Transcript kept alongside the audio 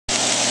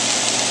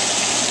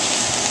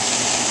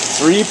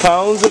3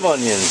 pounds of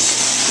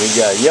onions. We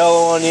got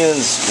yellow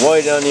onions,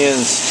 white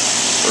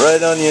onions,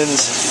 red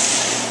onions,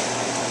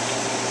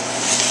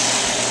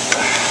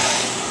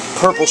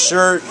 purple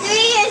shirt.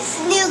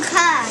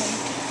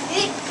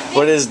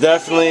 But it's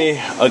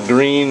definitely a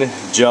green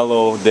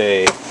Jello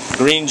day.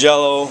 Green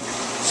Jello.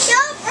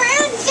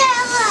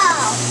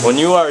 When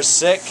you are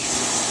sick,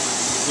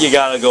 you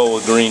gotta go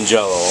with green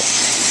Jello.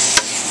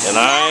 And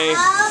I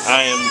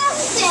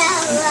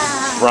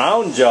am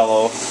brown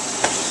Jello.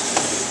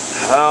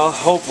 Well,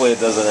 hopefully it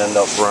doesn't end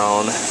up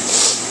brown.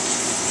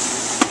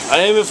 I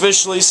am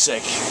officially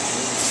sick.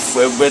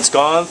 It's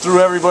gone through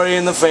everybody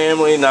in the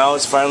family. Now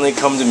it's finally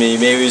come to me.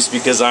 Maybe it's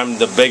because I'm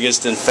the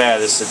biggest and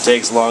fattest. It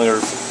takes longer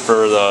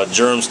for the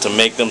germs to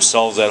make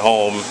themselves at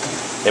home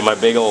in my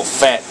big old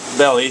fat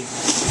belly.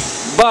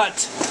 But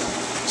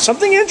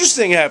something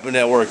interesting happened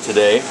at work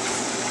today.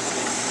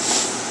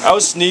 I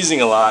was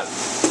sneezing a lot,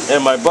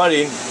 and my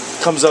buddy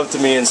comes up to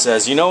me and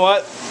says, "You know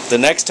what? The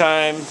next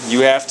time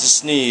you have to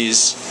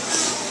sneeze,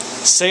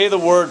 say the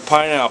word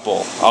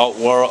pineapple out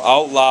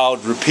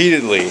loud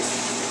repeatedly,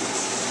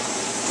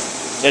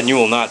 and you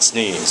will not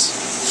sneeze."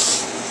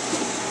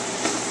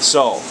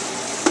 So,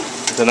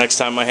 the next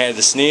time I had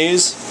to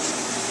sneeze,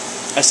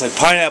 I said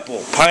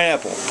pineapple,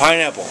 pineapple,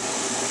 pineapple,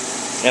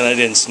 and I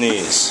didn't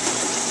sneeze.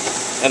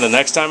 And the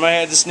next time I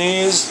had to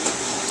sneeze,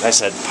 I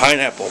said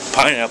pineapple,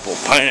 pineapple,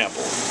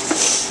 pineapple,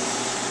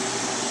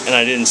 and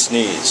I didn't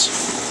sneeze.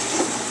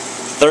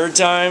 Third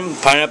time,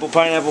 pineapple,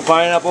 pineapple,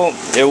 pineapple,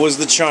 it was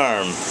the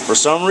charm. For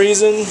some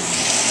reason,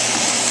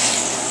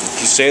 if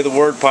you say the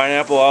word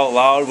pineapple out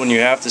loud when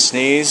you have to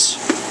sneeze,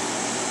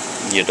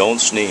 you don't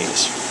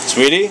sneeze.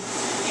 Sweetie?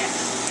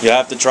 You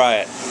have to try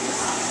it.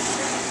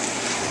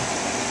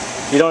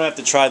 You don't have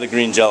to try the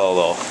green Jello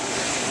though.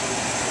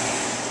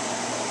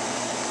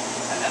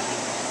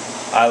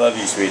 I love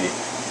you, sweetie.